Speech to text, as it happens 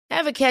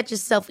Ever catch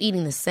yourself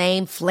eating the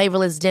same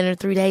flavorless dinner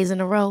 3 days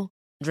in a row?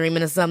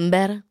 Dreaming of something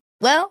better?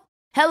 Well,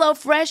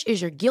 HelloFresh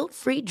is your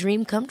guilt-free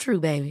dream come true,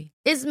 baby.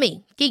 It's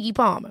me, Keke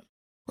Palmer.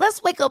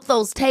 Let's wake up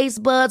those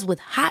taste buds with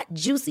hot,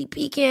 juicy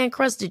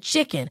pecan-crusted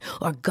chicken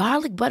or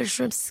garlic butter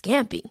shrimp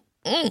scampi.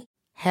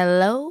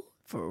 Hello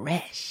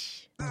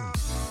Fresh.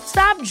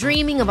 Stop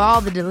dreaming of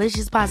all the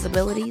delicious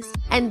possibilities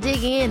and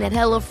dig in at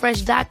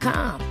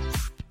HelloFresh.com.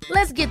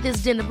 Let's get this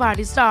dinner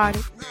party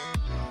started.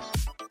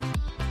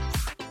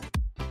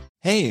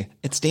 Hey,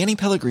 it's Danny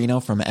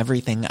Pellegrino from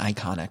Everything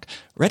Iconic.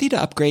 Ready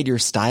to upgrade your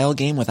style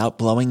game without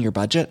blowing your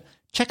budget?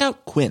 Check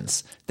out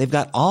Quince. They've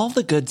got all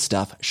the good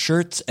stuff,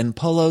 shirts and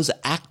polos,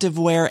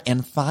 activewear,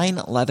 and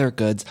fine leather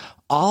goods,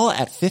 all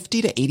at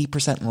 50 to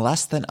 80%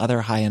 less than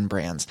other high-end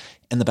brands.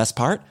 And the best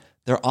part?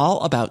 They're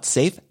all about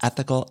safe,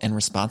 ethical, and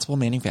responsible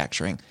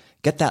manufacturing.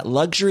 Get that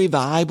luxury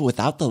vibe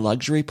without the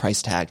luxury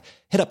price tag.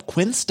 Hit up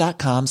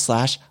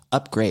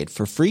quince.com/upgrade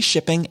for free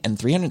shipping and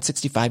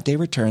 365-day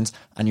returns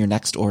on your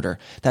next order.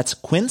 That's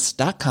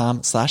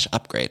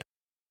quince.com/upgrade.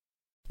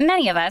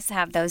 Many of us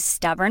have those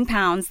stubborn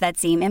pounds that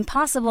seem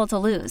impossible to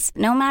lose,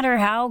 no matter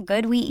how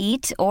good we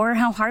eat or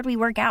how hard we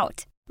work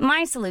out.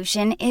 My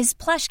solution is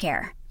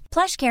PlushCare.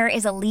 PlushCare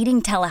is a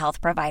leading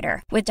telehealth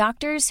provider with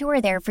doctors who are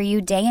there for you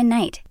day and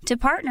night to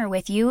partner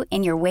with you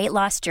in your weight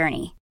loss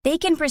journey. They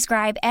can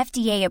prescribe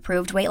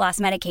FDA-approved weight loss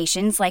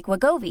medications like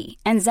Wegovy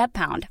and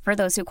Zepbound for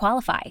those who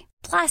qualify.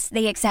 Plus,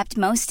 they accept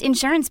most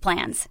insurance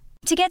plans.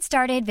 To get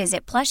started,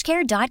 visit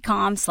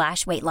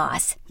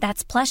plushcare.com/weightloss.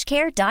 That's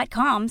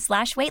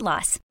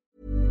plushcare.com/weightloss.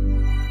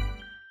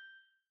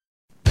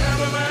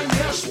 Better than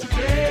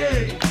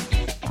yesterday.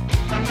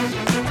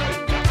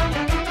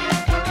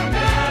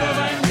 Better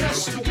than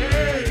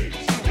yesterday.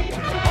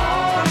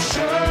 Oh,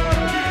 sure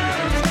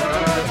is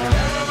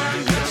better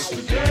than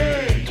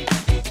yesterday.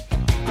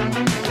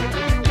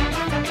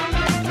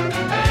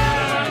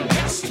 Better than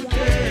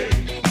yesterday.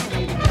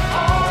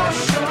 Oh,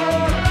 sure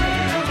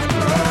is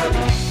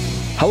better.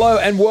 Hello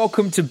and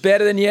welcome to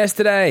Better Than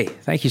Yesterday.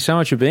 Thank you so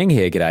much for being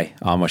here. G'day,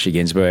 I'm Osher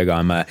Ginsberg.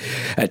 I'm a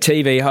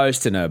TV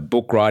host and a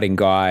book writing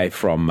guy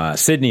from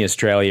Sydney,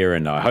 Australia,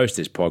 and I host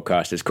this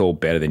podcast. It's called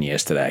Better Than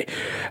Yesterday.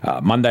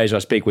 Mondays I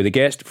speak with a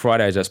guest,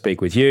 Fridays I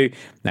speak with you,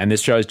 and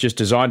this show is just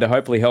designed to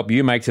hopefully help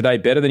you make today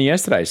better than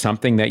yesterday.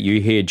 Something that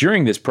you hear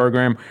during this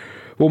program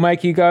will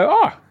make you go,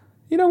 oh,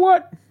 you know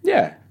what?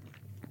 Yeah.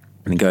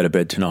 And go to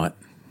bed tonight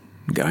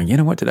going, you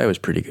know what, today was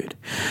pretty good.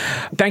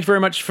 Thanks very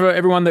much for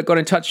everyone that got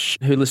in touch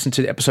who listened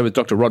to the episode with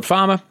Dr. Rod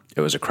Farmer.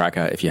 It was a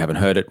cracker. If you haven't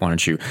heard it, why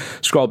don't you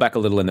scroll back a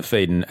little in the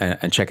feed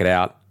and check it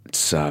out.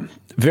 It's a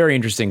very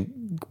interesting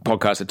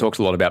podcast that talks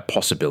a lot about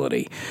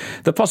possibility,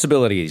 the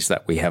possibilities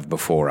that we have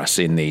before us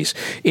in these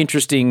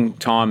interesting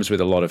times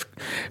with a lot of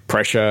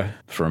pressure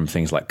from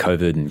things like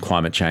COVID and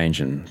climate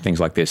change and things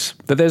like this,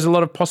 that there's a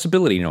lot of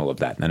possibility in all of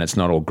that, and it's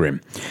not all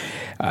grim.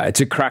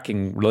 It's a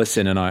cracking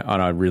listen, and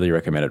I really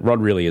recommend it.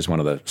 Rod really is one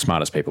of the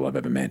smartest people I've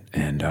ever met,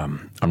 and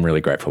I'm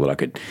really grateful that I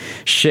could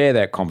share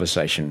that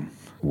conversation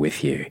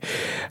with you.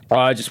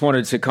 I just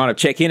wanted to kind of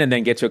check in and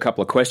then get to a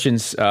couple of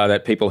questions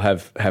that people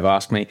have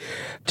asked me.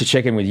 To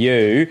check in with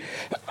you,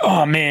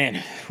 oh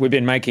man, we've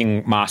been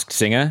making Masked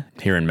Singer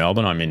here in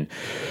Melbourne. I'm in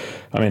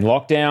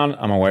lockdown.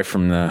 I'm away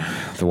from the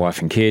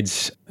wife and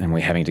kids, and we're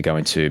having to go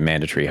into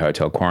mandatory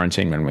hotel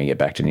quarantine when we get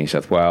back to New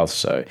South Wales.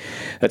 So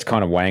that's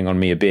kind of weighing on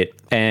me a bit.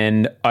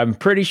 And I'm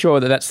pretty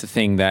sure that that's the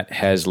thing that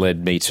has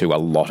led me to a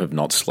lot of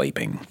not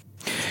sleeping.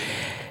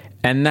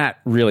 And that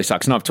really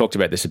sucks. And I've talked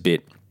about this a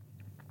bit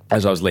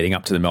as I was leading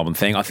up to the Melbourne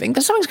thing. I think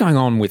there's something's going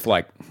on with,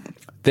 like,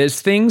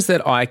 there's things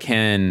that I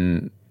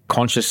can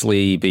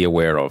consciously be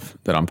aware of,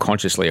 that I'm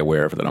consciously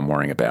aware of, that I'm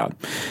worrying about.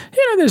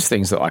 You know, there's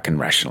things that I can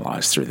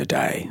rationalize through the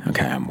day.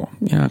 Okay, I'm,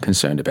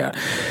 concerned about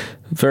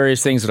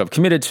various things that I've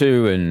committed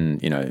to, and,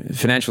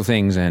 financial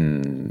things,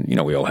 and,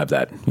 we all have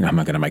that. Am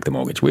I going to make the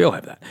mortgage? We all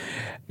have that.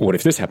 What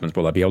if this happens?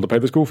 Will I be able to pay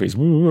the school fees?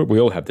 We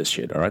all have this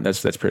shit, all right?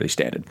 That's pretty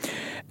standard.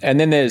 And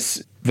then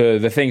there's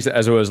the things that,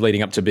 as I was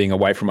leading up to being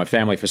away from my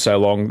family for so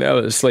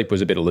long, sleep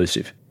was a bit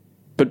elusive.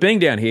 But being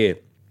down here,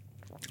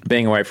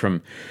 being away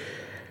from...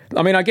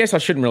 I guess I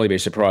shouldn't really be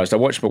surprised. I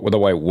watch the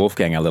way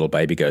Wolfgang, our little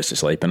baby, goes to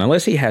sleep. And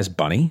unless he has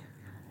Bunny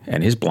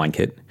and his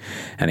blanket,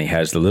 and he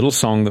has the little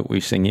song that we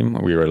sing him,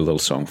 we wrote a little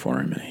song for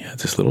him, and he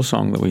has this little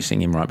song that we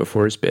sing him right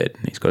before his bed,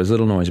 and he's got his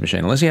little noise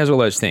machine. Unless he has all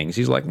those things,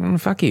 he's like,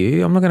 fuck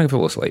you, I'm not going to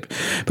fall asleep.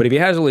 But if he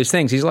has all these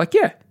things, he's like,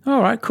 yeah,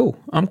 all right, cool,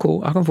 I'm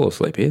cool, I can fall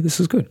asleep here,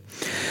 this is good.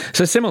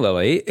 So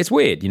similarly, it's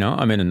weird,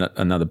 I'm in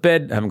another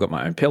bed, I haven't got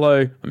my own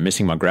pillow, I'm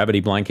missing my gravity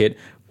blanket,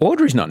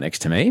 Audrey's not next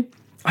to me,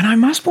 and I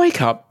must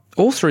wake up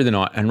all through the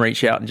night and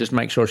reach out and just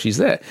make sure she's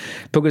there.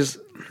 Because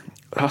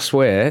I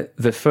swear,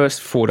 the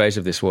first 4 days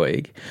of this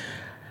week,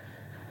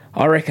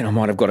 I reckon I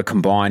might have got a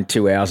combined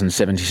 2 hours and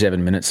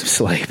 77 minutes of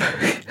sleep.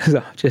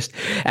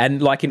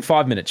 And like in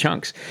 5-minute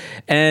chunks.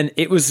 And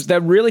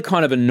they're really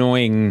kind of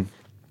annoying.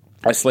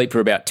 I sleep for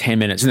about 10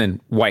 minutes and then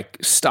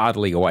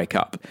startlingly wake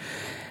up.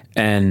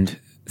 And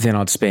then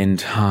I'd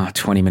spend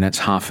 20 minutes,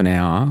 half an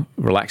hour,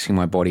 relaxing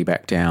my body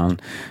back down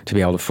to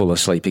be able to fall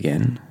asleep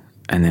again.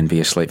 and then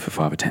be asleep for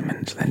 5 or 10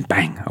 minutes, then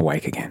bang,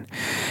 awake again.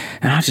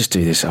 And I just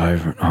do this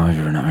over and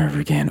over and over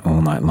again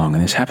all night long.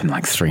 And this happened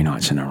like 3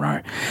 nights in a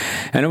row.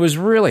 And it was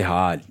really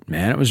hard,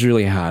 man. It was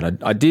really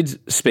hard. I did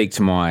speak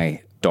to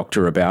my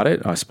doctor about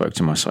it. I spoke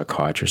to my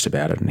psychiatrist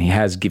about it, and he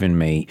has given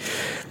me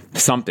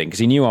something because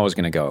he knew I was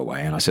going to go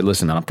away. And I said,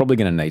 listen, I'm probably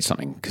going to need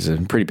something because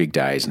it's pretty big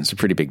days and it's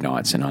pretty big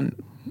nights, and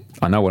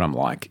I know what I'm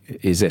like.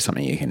 Is there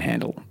something you can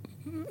handle?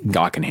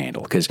 I can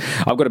handle, because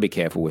I've got to be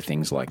careful with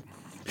things like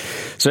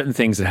certain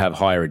things that have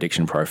higher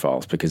addiction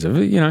profiles because of,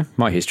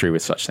 my history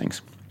with such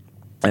things.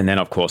 And then,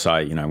 of course,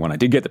 when I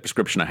did get the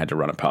prescription, I had to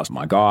run it past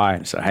my guy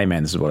and say, hey,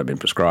 man, this is what I've been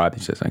prescribed.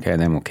 He says, okay,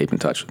 then we'll keep in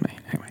touch with me.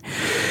 Anyway,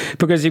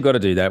 because you've got to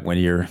do that when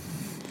you're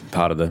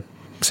part of the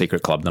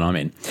secret club that I'm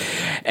in.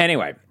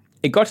 Anyway,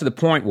 it got to the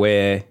point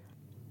where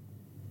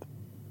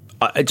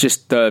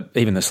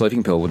even the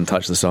sleeping pill wouldn't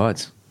touch the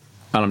sides.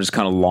 And I'm just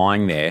kind of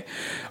lying there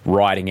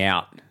writing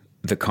out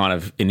the kind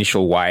of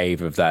initial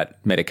wave of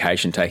that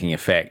medication taking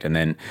effect. And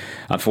then,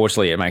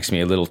 unfortunately, it makes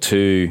me a little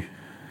too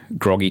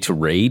groggy to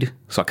read.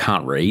 So I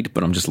can't read,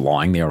 but I'm just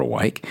lying there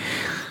awake.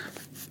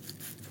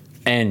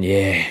 And,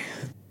 yeah.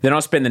 Then I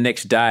spend the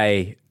next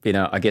day in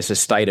a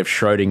state of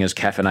Schrodinger's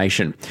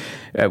caffeination,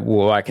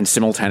 where I can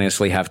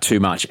simultaneously have too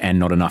much and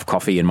not enough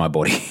coffee in my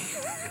body.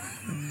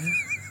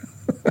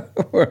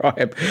 Where I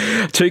am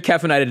too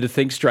caffeinated to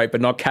think straight,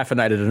 but not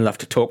caffeinated enough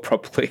to talk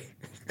properly.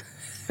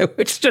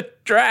 Which is just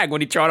drag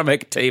when you're trying to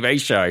make a TV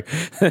show.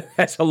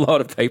 There's a lot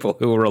of people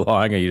who are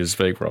relying on you to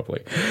speak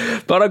properly.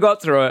 But I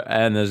got through it,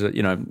 and there's a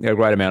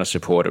great amount of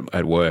support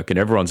at work, and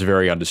everyone's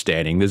very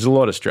understanding. There's a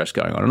lot of stress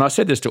going on. And I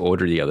said this to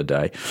Audrey the other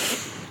day,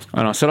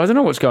 and I said, I don't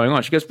know what's going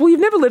on. She goes, well, you've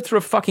never lived through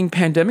a fucking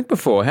pandemic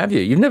before, have you?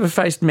 You've never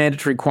faced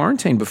mandatory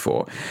quarantine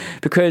before.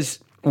 Because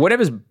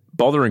whatever's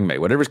bothering me,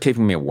 whatever's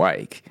keeping me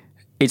awake,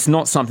 it's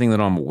not something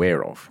that I'm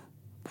aware of.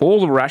 All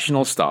the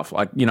rational stuff,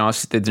 like, I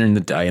sit there during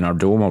the day and I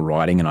do all my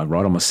writing and I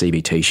write all my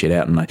CBT shit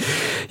out and I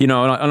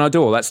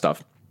do all that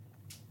stuff.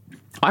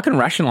 I can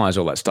rationalize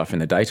all that stuff in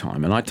the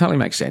daytime, and it totally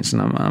makes sense,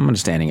 and I'm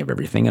understanding of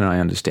everything, and I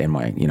understand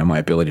my my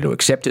ability to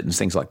accept it and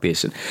things like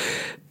this.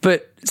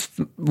 But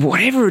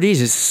whatever it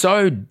is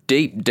so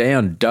deep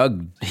down,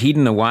 dug,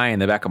 hidden away in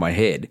the back of my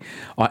head,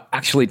 I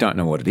actually don't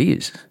know what it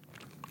is.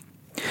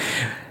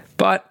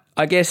 But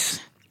I guess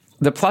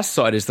the plus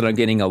side is that I'm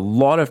getting a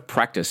lot of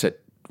practice at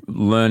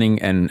learning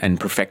and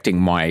perfecting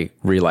my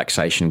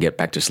relaxation, get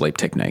back to sleep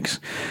techniques.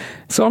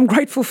 So I'm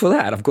grateful for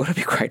that. I've got to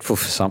be grateful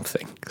for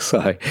something.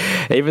 So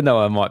even though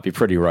I might be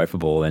pretty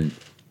ropeable,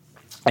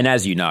 and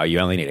as you know, you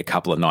only need a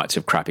couple of nights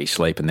of crappy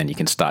sleep, and then you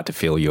can start to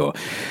feel your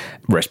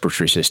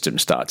respiratory system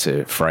start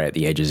to fray at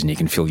the edges, and you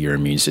can feel your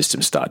immune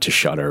system start to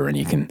shudder,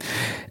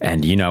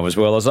 and you know as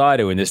well as I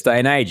do, in this day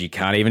and age, you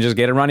can't even just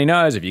get a runny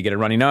nose. If you get a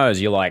runny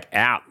nose, you're like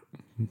out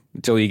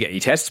until you get your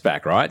tests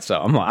back, right? So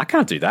I'm like, I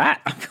can't do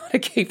that. I've got to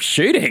keep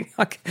shooting.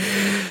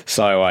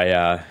 So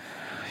I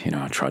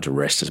tried to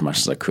rest as much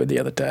as I could the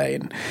other day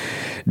and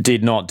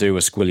did not do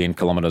a squillion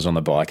kilometres on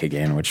the bike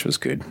again, which was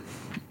good.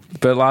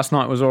 But last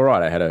night was all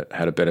right. I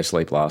had a better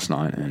sleep last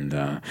night,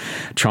 and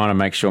trying to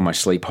make sure my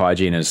sleep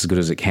hygiene is as good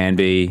as it can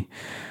be.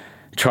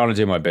 Trying to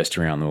do my best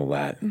around all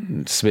that.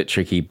 It's a bit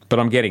tricky, but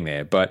I'm getting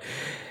there. But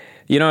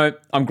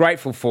I'm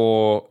grateful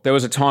for, there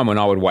was a time when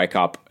I would wake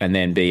up and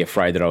then be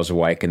afraid that I was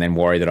awake, and then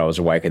worry that I was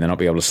awake, and then not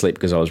be able to sleep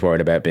because I was worried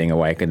about being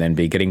awake, and then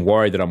be getting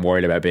worried that I'm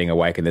worried about being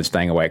awake, and then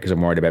staying awake because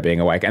I'm worried about being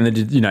awake. And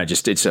then,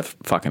 just it's a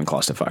fucking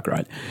clusterfuck,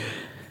 right?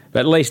 But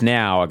at least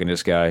now I can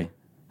just go,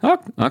 oh,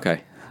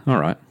 okay, all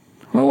right.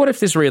 Well, what if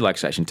this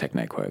relaxation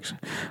technique works?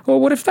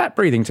 Or what if that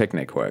breathing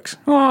technique works?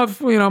 Oh,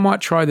 I might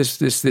try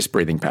this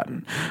breathing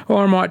pattern.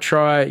 Or I might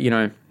try,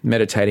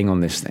 meditating on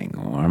this thing.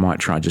 Or I might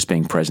try just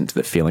being present to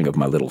the feeling of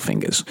my little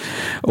fingers.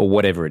 Or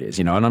whatever it is,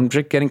 And I'm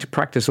just getting to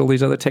practice all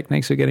these other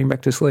techniques of getting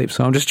back to sleep.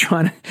 So I'm just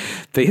trying to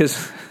be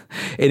as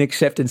in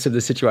acceptance of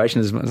the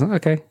situation as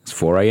okay, it's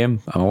 4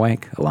 a.m. I'm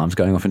awake. Alarm's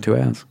going off in 2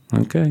 hours.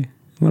 Okay,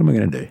 what am I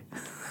going to do?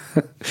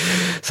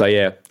 So,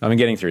 yeah, I've been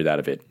getting through that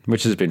a bit,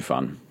 which has been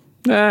fun.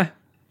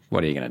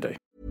 What are you going to do?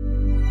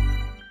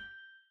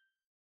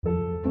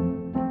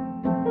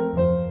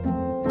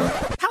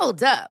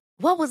 Hold up.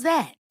 What was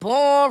that?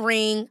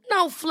 Boring.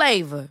 No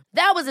flavor.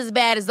 That was as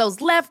bad as those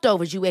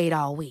leftovers you ate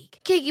all week.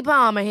 Keke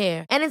Palmer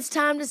here. And it's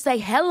time to say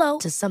hello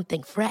to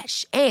something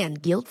fresh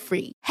and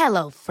guilt-free.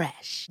 Hello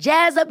Fresh.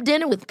 Jazz up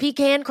dinner with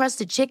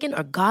pecan-crusted chicken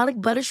or garlic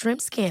butter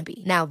shrimp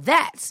scampi. Now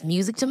that's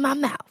music to my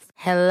mouth.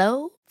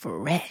 Hello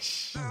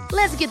Fresh.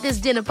 Let's get this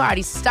dinner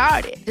party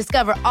started.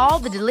 Discover all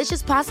the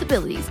delicious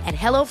possibilities at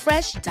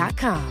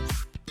HelloFresh.com.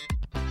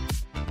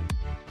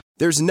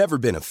 There's never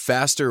been a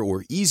faster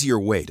or easier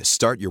way to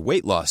start your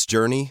weight loss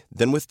journey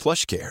than with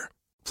PlushCare.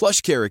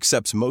 PlushCare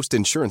accepts most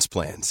insurance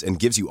plans and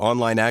gives you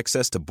online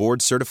access to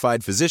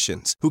board-certified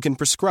physicians who can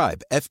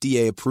prescribe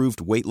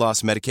FDA-approved weight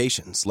loss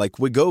medications like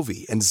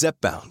Wegovy and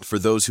Zepbound for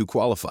those who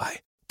qualify.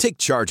 Take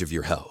charge of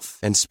your health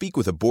and speak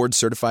with a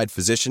board-certified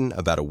physician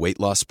about a weight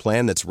loss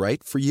plan that's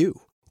right for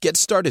you. Get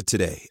started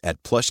today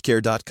at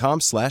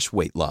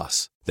plushcare.com/weight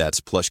loss.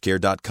 That's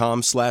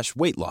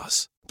plushcare.com/weight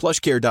loss.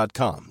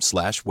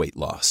 plushcare.com/weight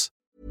loss.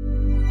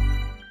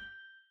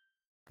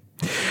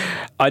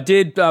 I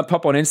did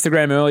pop on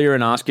Instagram earlier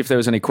and ask if there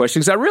was any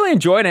questions. I really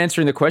enjoyed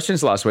answering the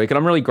questions last week, and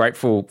I'm really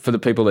grateful for the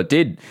people that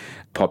did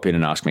pop in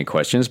and ask me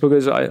questions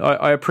because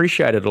I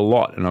appreciate it a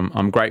lot, and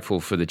I'm grateful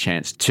for the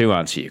chance to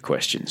answer your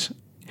questions.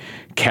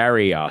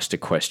 Carrie asked a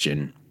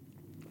question,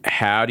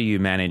 how do you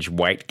manage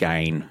weight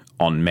gain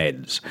on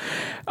meds?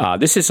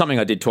 This is something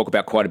I did talk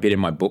about quite a bit in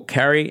my book,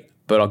 Carrie,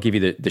 but I'll give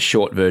you the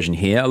short version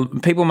here.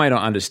 People may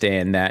not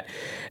understand that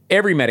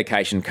every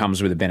medication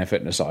comes with a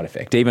benefit and a side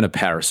effect, even a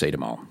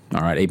paracetamol,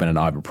 all right, even an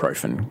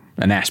ibuprofen,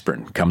 an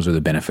aspirin comes with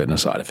a benefit and a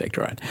side effect,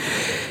 right?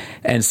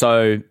 And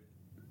so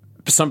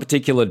some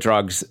particular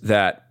drugs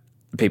that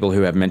people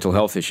who have mental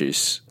health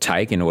issues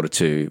take in order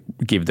to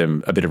give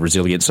them a bit of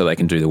resilience so they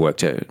can do the work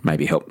to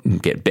maybe help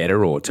get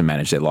better or to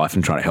manage their life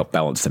and try to help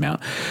balance them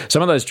out.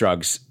 Some of those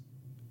drugs,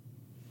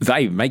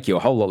 they make you a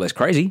whole lot less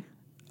crazy,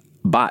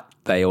 but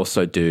they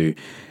also do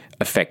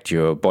affect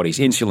your body's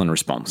insulin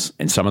response.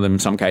 And some of them,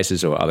 some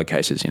cases or other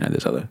cases,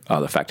 there's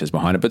other factors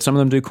behind it, but some of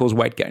them do cause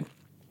weight gain.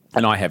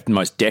 And I have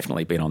most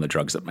definitely been on the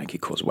drugs that make you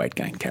cause weight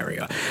gain, Carrie.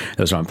 There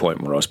was one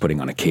point where I was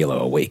putting on 1 kilo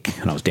a week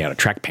and I was down to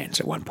track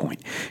pants at one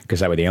point because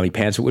they were the only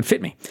pants that would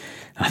fit me.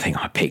 I think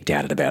I peaked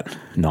out at about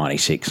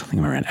 96. I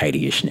think I'm around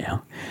 80-ish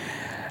now.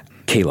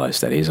 Kilos,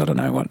 that is. I don't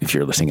know what. If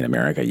you're listening in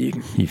America, you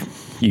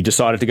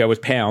decided to go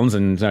with pounds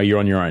and so you're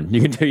on your own.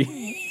 You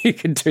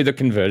can do the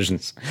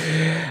conversions.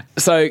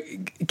 So,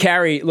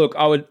 Carrie, look,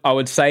 I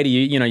would say to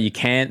you,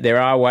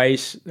 there are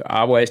ways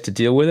to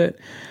deal with it.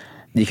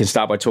 You can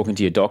start by talking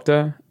to your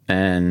doctor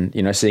and,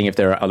 seeing if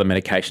there are other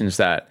medications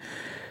that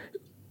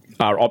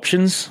are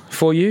options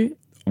for you.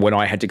 When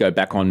I had to go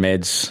back on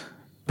meds,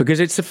 because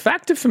it's a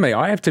factor for me,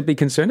 I have to be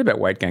concerned about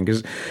weight gain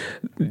because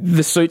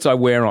the suits I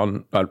wear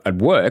at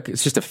work,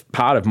 it's just a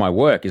part of my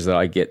work is that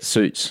I get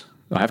suits.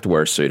 I have to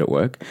wear a suit at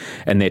work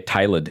and they're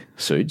tailored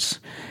suits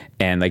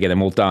and they get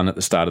them all done at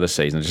the start of the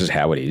season. This is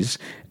how it is.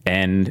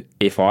 And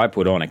if I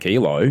put on 1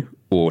 kilo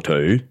or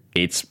 2,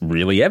 it's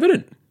really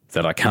evident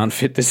that I can't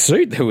fit this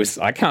suit.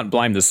 I can't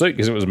blame the suit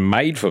because it was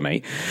made for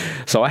me.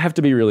 So I have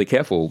to be really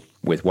careful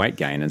with weight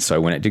gain. And so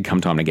when it did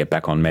come time to get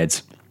back on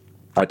meds,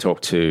 I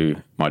talked to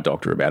my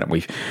doctor about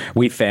it.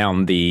 We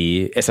found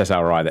the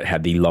SSRI that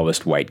had the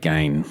lowest weight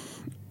gain.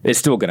 It's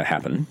still going to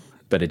happen,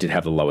 but it did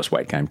have the lowest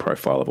weight gain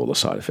profile of all the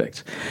side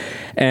effects.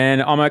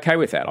 And I'm okay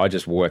with that. I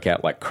just work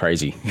out like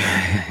crazy,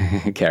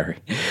 Carrie.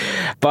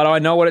 But I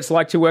know what it's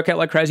like to work out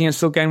like crazy and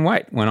still gain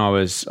weight. When I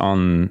was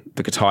on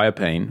the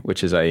quetiapine,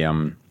 which is a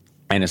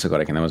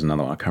antipsychotic, and there was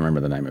another one. I can't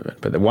remember the name of it.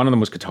 But one of them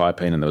was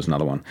quetiapine and there was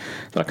another one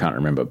that I can't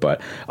remember.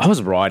 But I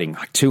was riding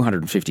like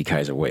 250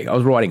 Ks a week. I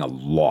was riding a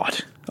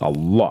lot. I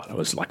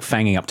was like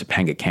fanging up to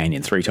Panga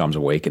Canyon 3 times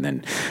a week and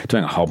then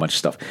doing a whole bunch of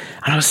stuff.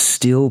 And I was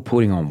still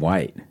putting on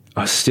weight.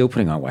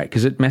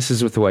 Because it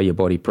messes with the way your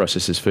body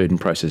processes food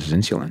and processes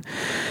insulin.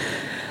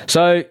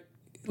 So,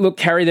 look,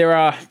 Carrie, there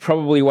are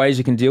probably ways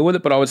you can deal with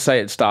it, but I would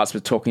say it starts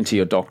with talking to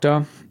your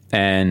doctor,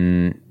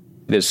 and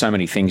there's so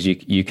many things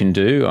you can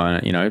do.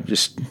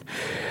 Just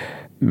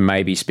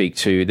maybe speak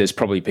to, there's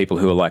probably people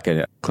who are like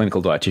a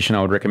clinical dietitian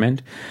I would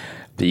recommend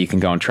that you can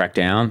go and track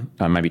down,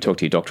 maybe talk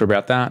to your doctor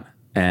about that,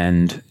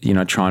 and,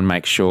 try and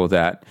make sure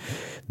that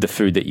the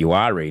food that you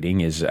are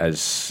eating is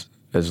as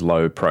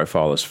low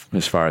profile as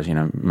far as,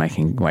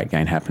 making weight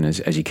gain happen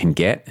as you can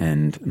get,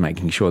 and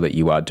making sure that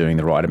you are doing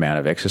the right amount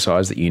of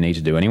exercise that you need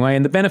to do anyway.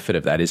 And the benefit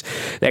of that is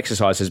the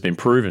exercise has been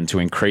proven to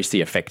increase the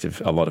effect of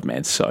a lot of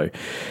meds. So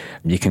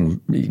you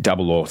can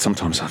double or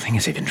sometimes I think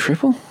it's even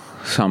triple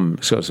some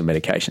sorts of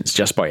medications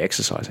just by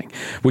exercising,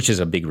 which is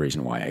a big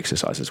reason why I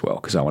exercise as well,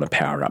 because I want to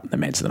power up the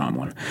meds that I'm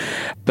on.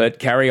 But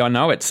Carrie, I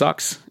know it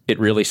sucks. It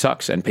really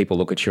sucks. And people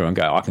look at you and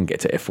go, I can get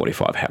to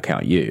F45. How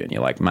can't you? And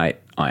you're like, mate,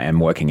 I am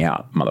working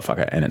out,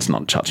 motherfucker, and it's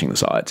not touching the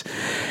sides.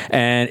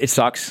 And it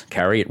sucks,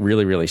 Carrie. It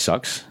really, really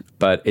sucks.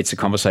 But it's a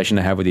conversation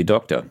to have with your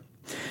doctor.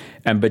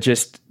 But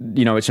just,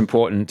 it's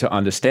important to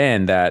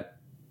understand that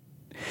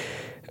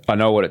I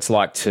know what it's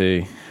like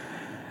to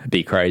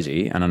be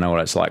crazy, and I know what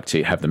it's like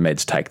to have the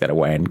meds take that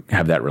away and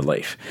have that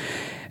relief.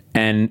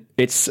 And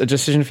it's a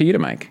decision for you to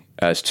make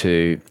as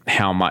to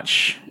how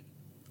much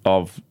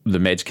of the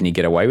meds can you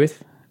get away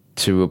with,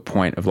 to a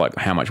point of like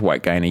how much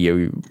weight gain are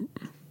you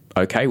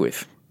okay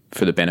with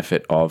for the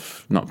benefit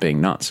of not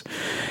being nuts.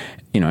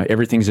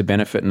 Everything's a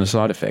benefit and a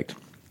side effect.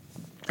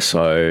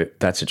 So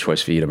that's a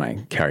choice for you to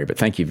make, Carrie. But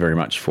thank you very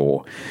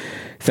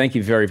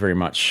very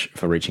much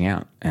for reaching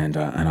out and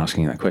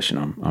asking that question.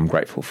 I'm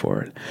grateful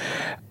for it.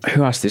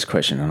 Who asked this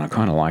question? And I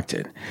kind of liked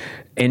it.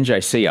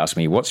 NJC asked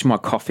me, what's my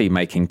coffee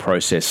making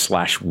process /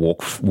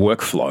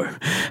 workflow?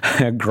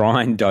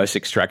 Grind, dose,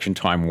 extraction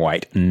time,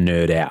 wait,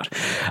 nerd out.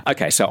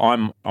 Okay, so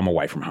I'm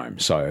away from home.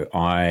 So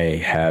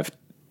I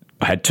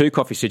had 2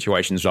 coffee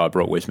situations that I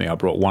brought with me. I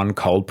brought one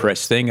cold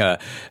press thing, a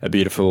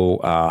beautiful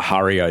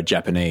Hario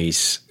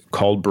Japanese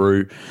cold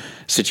brew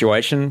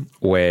situation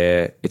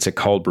where it's a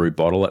cold brew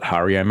bottle that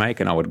Hario make,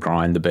 and I would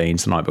grind the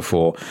beans the night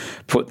before,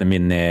 put them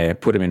in there,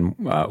 put them in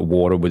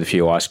water with a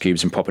few ice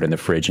cubes and pop it in the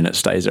fridge, and it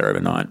stays there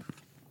overnight.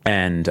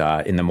 And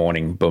in the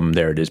morning, boom,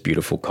 there it is,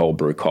 beautiful cold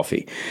brew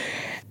coffee.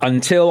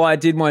 until I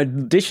did my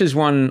dishes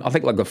I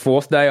think like the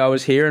fourth day I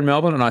was here in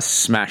Melbourne, and I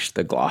smashed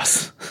the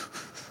glass.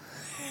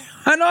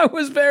 And I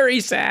was very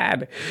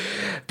sad.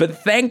 But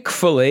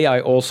thankfully,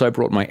 I also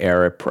brought my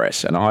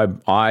AeroPress, and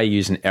I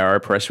use an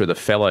AeroPress with a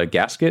fellow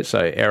gasket.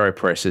 So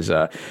AeroPress is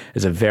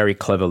a very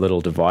clever little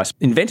device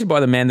invented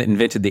by the man that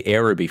invented the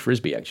Aerobie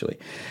Frisbee, actually.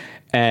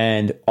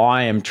 And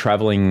I am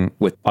traveling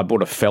I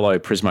bought a fellow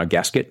Prismo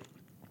gasket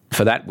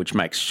for that, which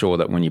makes sure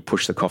that when you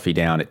push the coffee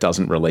down, it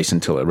doesn't release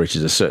until it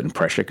reaches a certain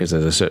pressure, because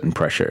there's a certain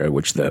pressure at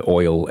which the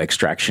oil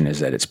extraction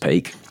is at its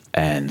peak.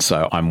 And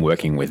so I'm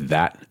working with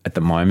that at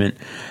the moment.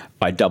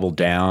 I double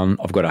down.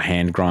 I've got a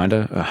hand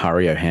grinder, a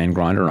Hario hand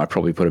grinder, and I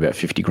probably put about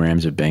 50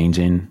 grams of beans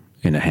in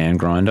a hand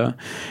grinder.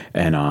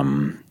 And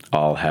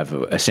I'll have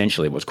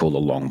essentially what's called a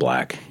long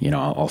black.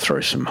 I'll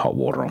throw some hot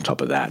water on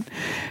top of that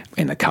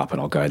in the cup,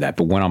 and I'll go that.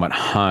 But when I'm at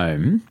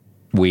home,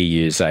 we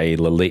use a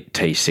Lelit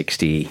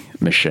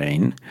T60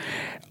 machine.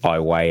 I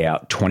weigh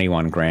out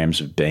 21 grams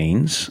of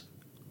beans,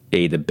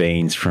 either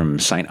beans from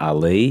St.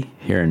 Ali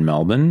here in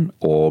Melbourne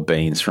or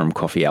beans from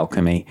Coffee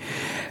Alchemy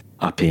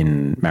up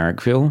in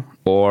Marrickville.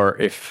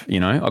 Or if,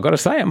 I've got to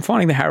say, I'm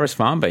finding the Harris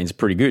Farm beans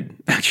pretty good,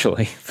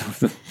 actually.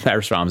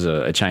 Harris Farm's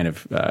a chain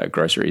of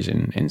groceries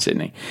in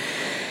Sydney.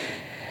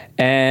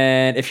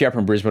 And if you're up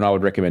in Brisbane, I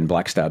would recommend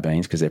Black Star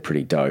beans because they're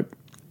pretty dope.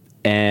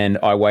 And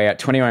I weigh out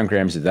 21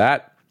 grams of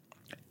that.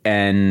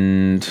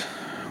 And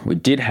we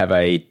did have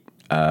a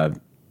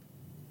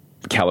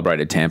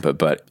calibrated tamper,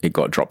 but it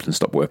got dropped and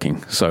stopped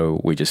working.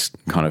 So we just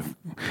kind of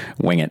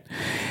wing it.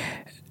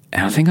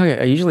 And I think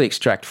I usually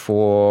extract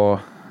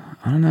for,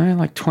 I don't know,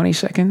 like 20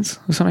 seconds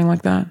or something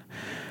like that.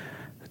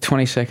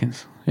 20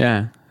 seconds.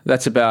 Yeah,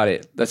 that's about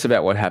it. That's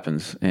about what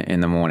happens in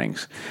the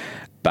mornings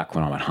back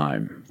when I'm at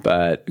home.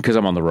 But because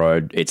I'm on the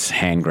road, it's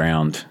hand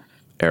ground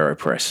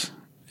AeroPress.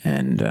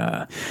 And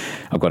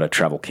I've got a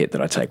travel kit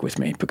that I take with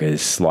me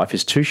because life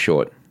is too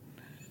short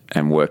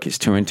and work is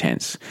too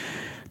intense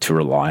to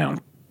rely on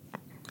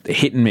the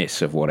hit and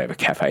miss of whatever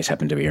cafes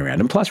happen to be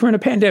around. And plus, we're in a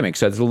pandemic,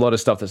 so there's a lot of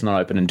stuff that's not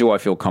open. And do I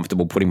feel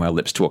comfortable putting my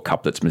lips to a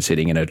cup that's been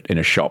sitting in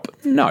a shop?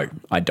 No,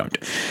 I don't.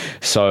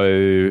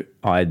 So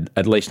I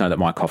at least know that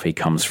my coffee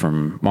comes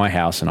from my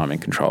house and I'm in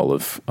control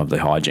of the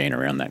hygiene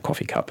around that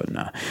coffee cup. And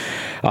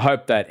I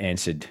hope that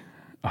answered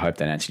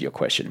your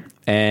question.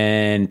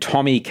 And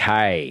Tommy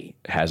K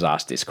has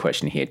asked this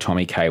question here.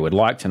 Tommy K would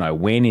like to know,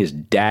 when is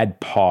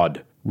Dad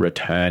Pod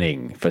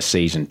returning for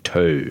season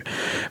 2?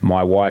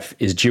 My wife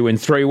is due in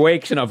 3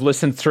 weeks and I've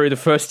listened through the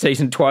first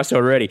season twice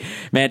already.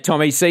 Man,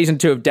 Tommy, season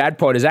 2 of Dad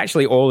Pod is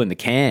actually all in the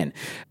can.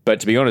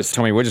 But to be honest,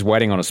 Tommy, we're just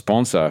waiting on a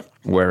sponsor.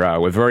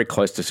 We're very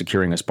close to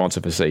securing a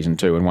sponsor for season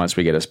 2. And once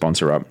we get a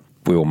sponsor up,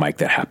 we will make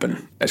that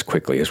happen as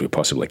quickly as we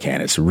possibly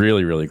can. It's a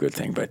really, really good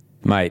thing. But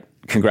mate,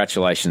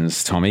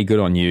 congratulations, Tommy. Good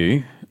on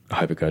you. I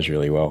hope it goes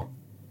really well.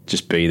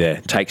 Just be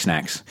there. Take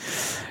snacks,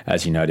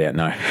 as you no doubt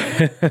know.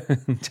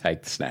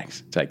 Take the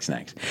snacks. Take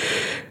snacks.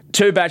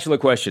 2 Bachelor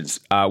questions.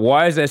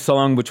 Why is there so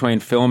long between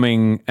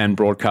filming and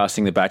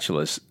broadcasting The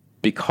Bachelors?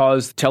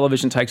 Because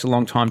television takes a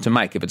long time to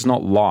make. If it's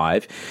not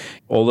live,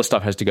 all the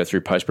stuff has to go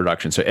through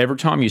post-production. So every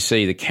time you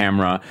see the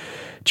camera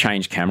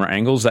change camera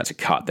angles, that's a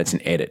cut, that's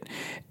an edit.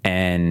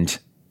 And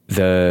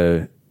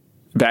The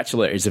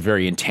Bachelor is it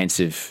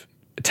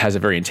has a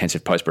very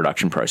intensive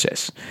post-production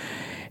process.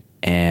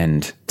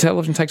 And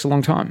television takes a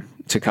long time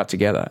to cut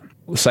together.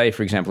 Say,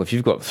 for example, if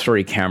you've got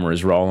 3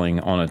 cameras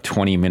rolling on a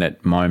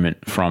 20-minute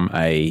moment from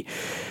a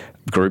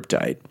group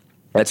date,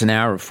 that's an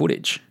hour of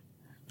footage,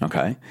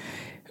 okay?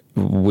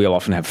 We'll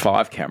often have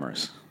 5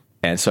 cameras.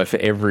 And so for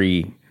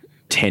every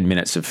 10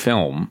 minutes of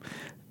film,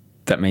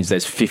 that means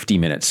there's 50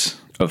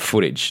 minutes of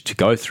footage to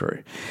go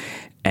through.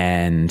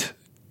 And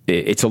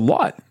it's a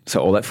lot.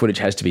 So all that footage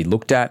has to be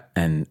looked at,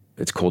 and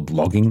it's called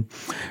logging,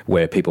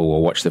 where people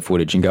will watch the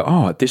footage and go,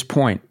 oh, at this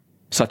point,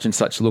 such and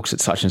such looks at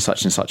such and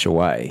such and such a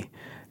way,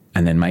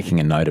 and then making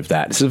a note of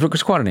that. So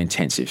it's quite an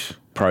intensive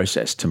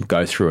process to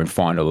go through and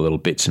find all the little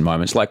bits and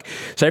moments. Like,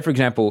 say, for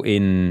example,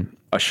 in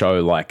a show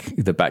like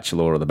The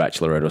Bachelor or The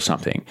Bachelorette or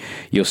something,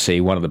 you'll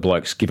see one of the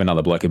blokes give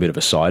another bloke a bit of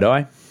a side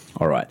eye.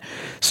 All right.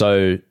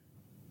 So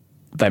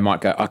they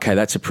might go, okay,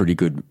 that's a pretty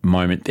good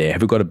moment there.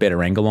 Have we got a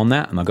better angle on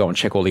that? And they'll go and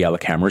check all the other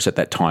cameras at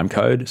that time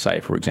code.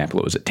 Say, for example,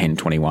 it was at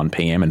 10:21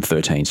 p.m. and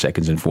 13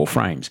 seconds and 4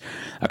 frames.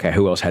 Okay,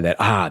 who else had that?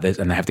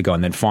 And they have to go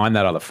and then find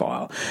that other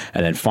file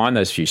and then find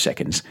those few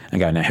seconds and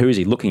go, now, who is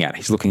he looking at?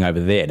 He's looking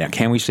over there. Now,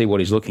 can we see what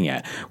he's looking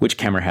at? Which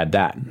camera had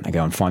that? And they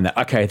go and find that.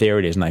 Okay, there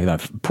it is. And they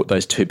put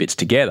those 2 bits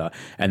together,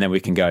 and then we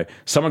can go,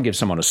 someone gives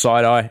someone a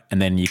side eye,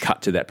 and then you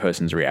cut to that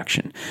person's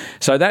reaction.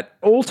 So that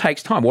all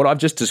takes time. What I've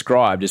just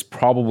described is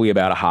probably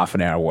about a half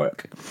an hour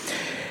work.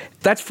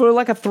 That's for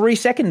like a 3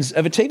 seconds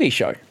of a TV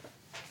show.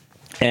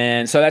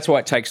 And so that's why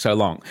it takes so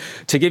long.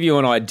 To give you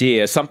an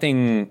idea,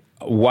 something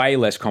way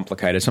less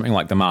complicated, something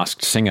like The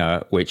Masked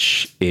Singer,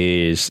 which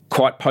is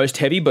quite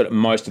post-heavy, but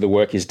most of the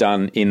work is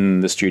done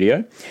in the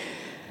studio.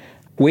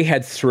 We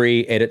had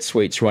 3 edit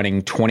suites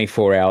running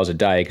 24 hours a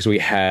day because we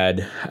had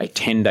a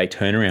 10-day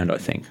turnaround, I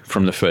think,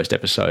 from the first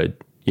episode.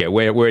 Yeah,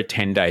 we're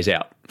 10 days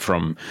out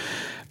from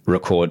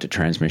record to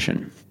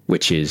transmission,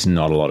 which is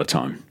not a lot of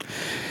time.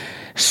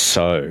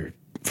 So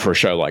for a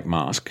show like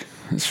Mask,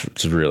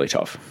 it's really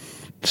tough.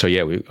 So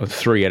yeah, we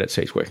 3 edit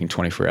seats working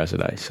 24 hours a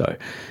day. So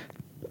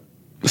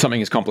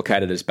something as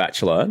complicated as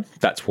Bachelor,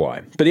 that's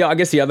why. But yeah, I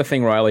guess the other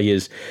thing, Riley,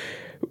 is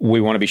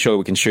we want to be sure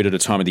we can shoot at a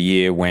time of the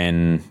year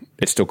when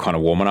it's still kind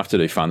of warm enough to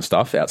do fun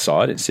stuff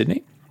outside in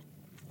Sydney.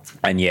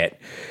 And yet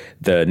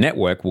the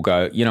network will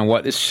go, you know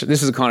what, this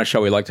is the kind of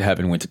show we like to have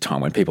in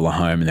wintertime when people are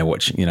home and they're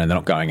watching, they're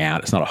not going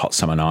out. It's not a hot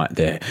summer night.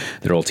 They're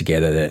all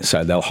together.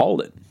 So they'll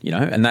hold it,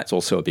 and that's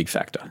also a big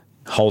factor.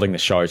 Holding the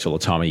show till a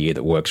time of year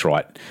that works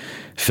right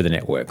for the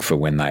network for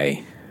when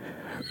they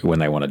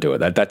want to do it.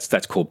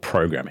 That's called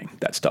programming,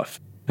 that stuff.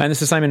 And it's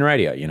the same in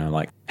radio,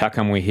 like how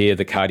come we hear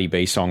the Cardi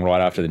B song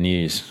right after the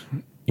news?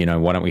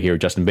 Why don't we hear a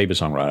Justin Bieber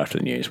song right after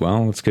the news?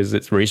 Well, it's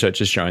because research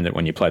has shown that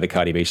when you play the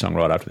Cardi B song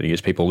right after the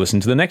news, people listen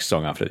to the next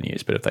song after the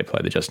news. But if they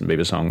play the Justin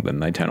Bieber song, then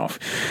they turn off.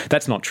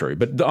 That's not true.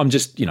 But I'm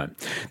just,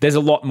 there's a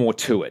lot more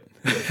to it,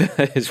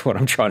 is what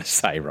I'm trying to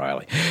say,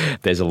 Riley.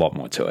 There's a lot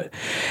more to it.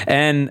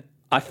 And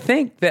I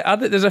think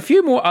there's a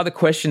few more other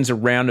questions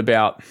around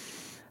about,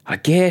 I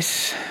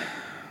guess,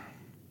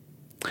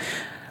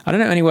 I don't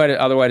know any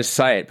other way to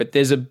say it, but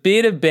there's a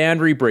bit of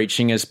boundary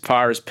breaching as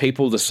far as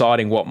people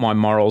deciding what my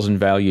morals and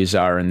values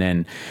are and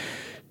then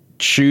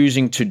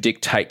choosing to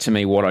dictate to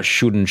me what I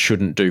should and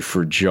shouldn't do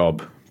for a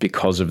job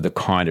because of the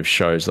kind of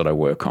shows that I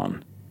work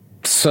on.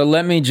 So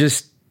let me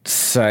just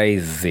say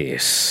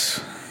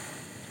this.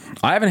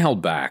 I haven't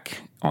held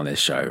back on this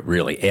show,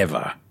 really,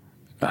 ever.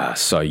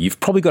 So you've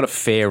probably got a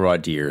fair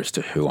idea as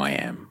to who I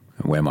am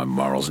and where my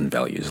morals and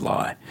values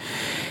lie.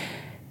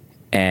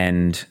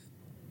 And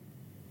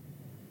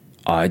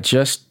I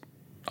just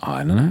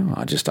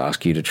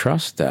ask you to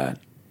trust that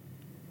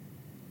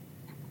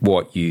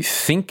what you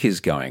think is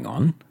going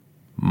on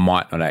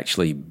might not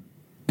actually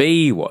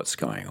be what's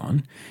going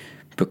on,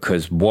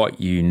 because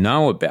what you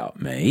know about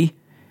me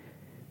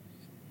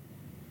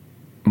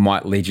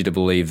might lead you to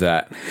believe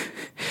that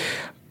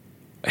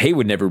he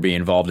would never be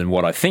involved in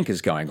what I think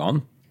is going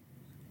on.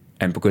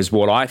 And because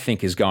what I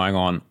think is going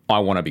on, I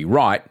want to be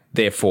right,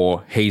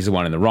 therefore he's the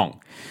one in the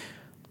wrong.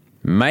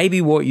 Maybe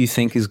what you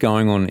think is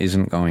going on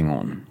isn't going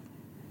on.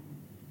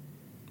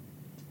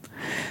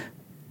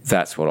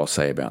 That's what I'll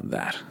say about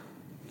that.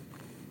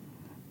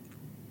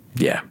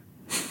 Yeah.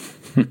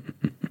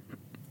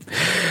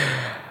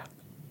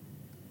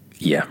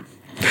 Yeah.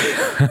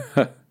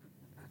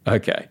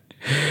 Okay.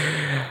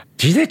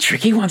 Gee, they're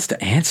tricky ones to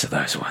answer,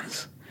 those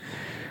ones.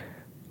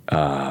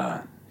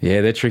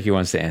 Yeah, they're tricky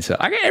ones to answer.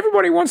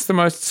 Everybody wants the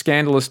most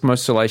scandalous,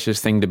 most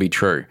salacious thing to be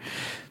true.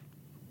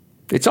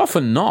 It's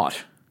often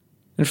not.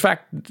 In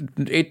fact,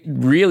 it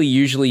really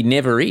usually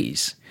never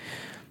is.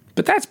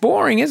 But that's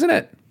boring, isn't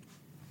it?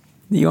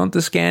 You want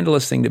the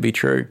scandalous thing to be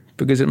true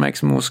because it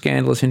makes a more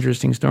scandalous,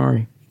 interesting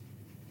story.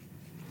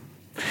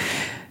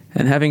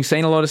 And having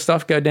seen a lot of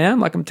stuff go down,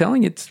 like I'm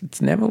telling you,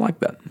 it's never like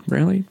that,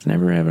 really. It's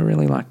never, ever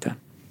really like that.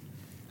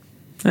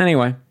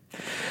 Anyway,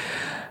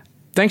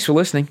 thanks for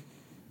listening.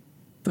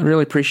 I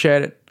really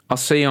appreciate it. I'll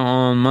see you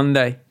on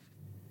Monday.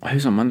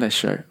 Who's on Monday's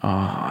show?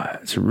 Oh,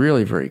 it's a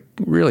really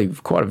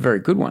quite a very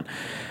good one.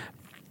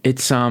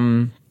 It's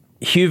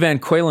Hugh Van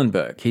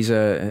Quedlinburg. He's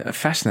a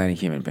fascinating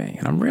human being,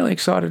 and I'm really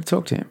excited to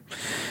talk to him.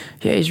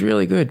 Yeah, he's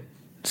really good.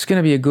 It's going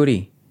to be a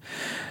goodie.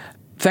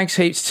 Thanks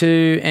heaps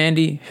to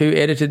Andy, who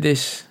edited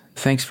this.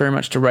 Thanks very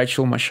much to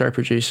Rachel, my show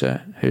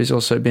producer, who's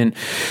also been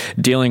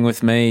dealing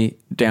with me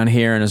down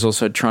here and is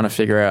also trying to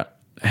figure out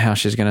how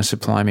she's going to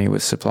supply me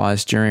with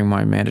supplies during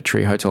my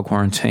mandatory hotel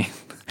quarantine.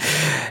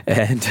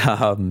 And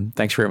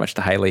thanks very much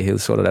to Haley, who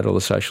sorted out all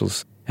the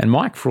socials, and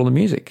Mike for all the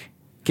music.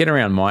 Get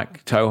around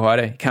Mike, Toe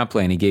Hider. He can't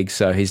play any gigs,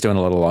 so he's doing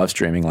a lot of live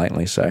streaming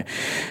lately. So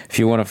if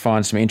you want to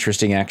find some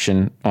interesting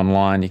action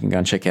online, you can go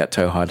and check out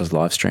Toe Hider's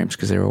live streams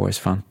because they're always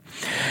fun.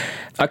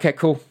 Okay,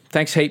 cool.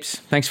 Thanks heaps.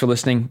 Thanks for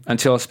listening.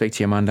 Until I speak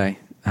to you Monday,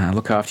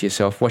 look after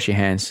yourself, wash your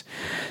hands,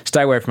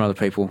 stay away from other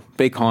people,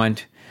 be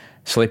kind,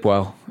 sleep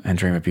well, and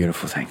dream of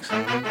beautiful things.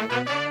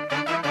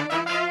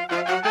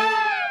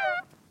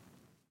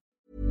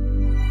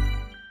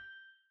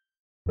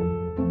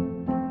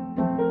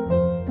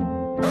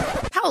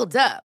 Hold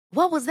up.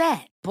 What was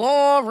that?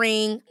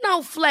 Boring.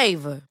 No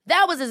flavor.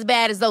 That was as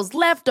bad as those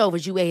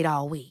leftovers you ate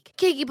all week.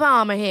 Keke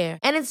Palmer here,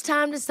 and it's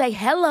time to say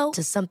hello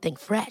to something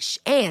fresh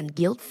and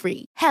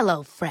guilt-free.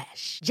 Hello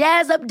Fresh.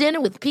 Jazz up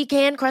dinner with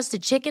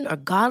pecan-crusted chicken or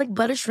garlic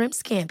butter shrimp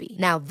scampi.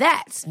 Now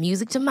that's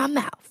music to my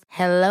mouth.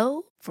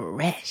 Hello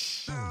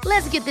Fresh.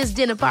 Let's get this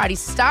dinner party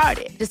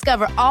started.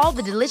 Discover all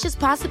the delicious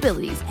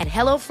possibilities at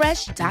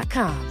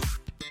HelloFresh.com.